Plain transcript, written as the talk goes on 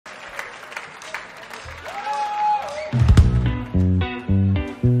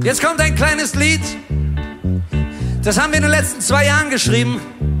Jetzt kommt ein kleines Lied. Das haben wir in den letzten 2 Jahren geschrieben.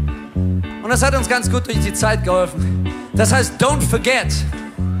 Und das hat uns ganz gut durch die Zeit geholfen. Das heißt Don't Forget.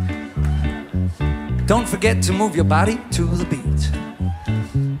 Don't forget to move your body to the beat.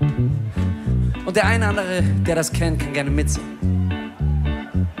 Und der eine andere, der das kennt, kann gerne mitsingen.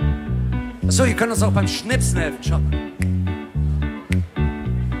 Achso, ihr könnt uns auch beim Schnipsen helfen. Schau.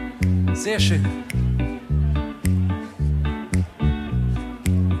 Sehr schön.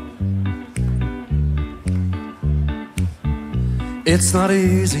 It's not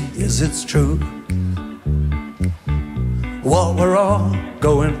easy, yes it's true, what we're all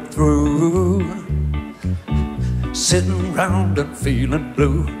going through, sitting round and feeling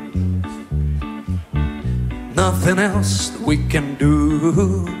blue, nothing else that we can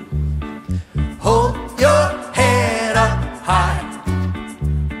do. Hold your head up high,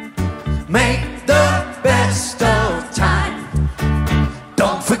 make the best of time,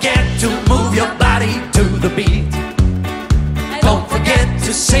 don't forget to move your body to the beat. Don't forget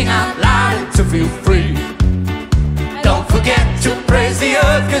to sing out loud and to feel free. Don't forget to praise the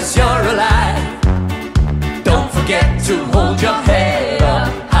earth 'cause you're alive. Don't forget to hold your head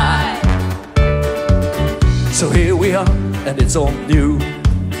up high. So here we are and it's all new,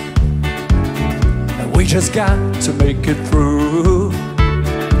 and we just got to make it through.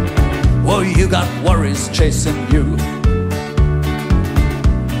 Well, you got worries chasing you,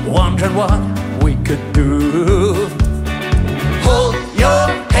 wondering what we could do. Hold your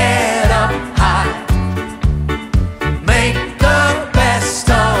head up high, make the best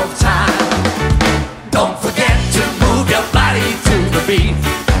of time. Don't forget to move your body to the beat.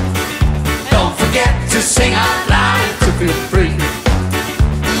 Don't forget to sing out loud and to feel free.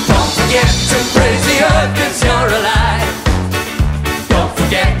 Don't forget to praise the earth 'cause you're alive. Don't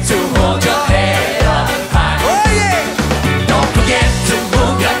forget to hold your head up high. Oh yeah! Don't forget to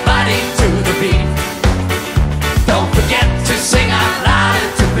move your body to the beat. Don't forget to sing out loud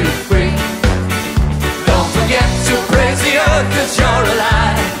and to be free. Don't forget to praise the earth 'cause you're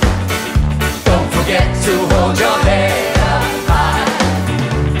alive. Don't forget to hold your head up high.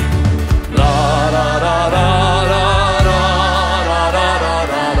 La da da da da da da da da da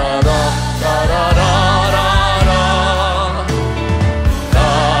da da da da da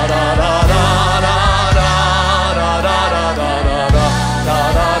da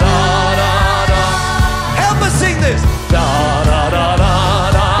da da da. Help us sing this. Da da da da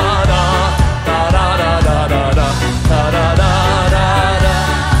da da da da da da da da da da da da da.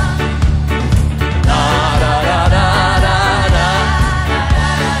 Da da da da da da.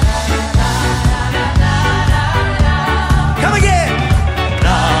 Come again.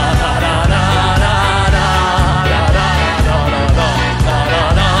 Da da da da da da da da da da da da da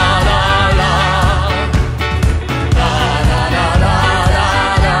da. Da da da da da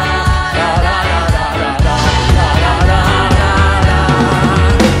da da da da da.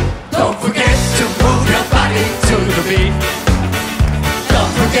 Don't forget to move your body to the beat.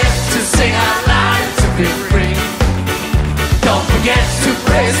 Don't forget to sing out loud and to be free. Don't forget to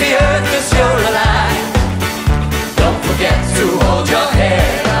praise the earth 'cause you're alive. Don't forget to hold your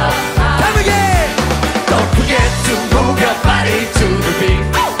head up high. Time again. Don't forget to move your body to the beat.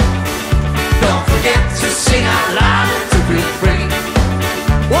 Don't forget to sing out loud and to be free.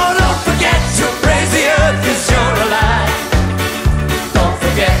 Oh, don't forget to praise the earth 'cause you're alive. Don't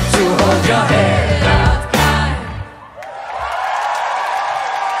forget to hold your head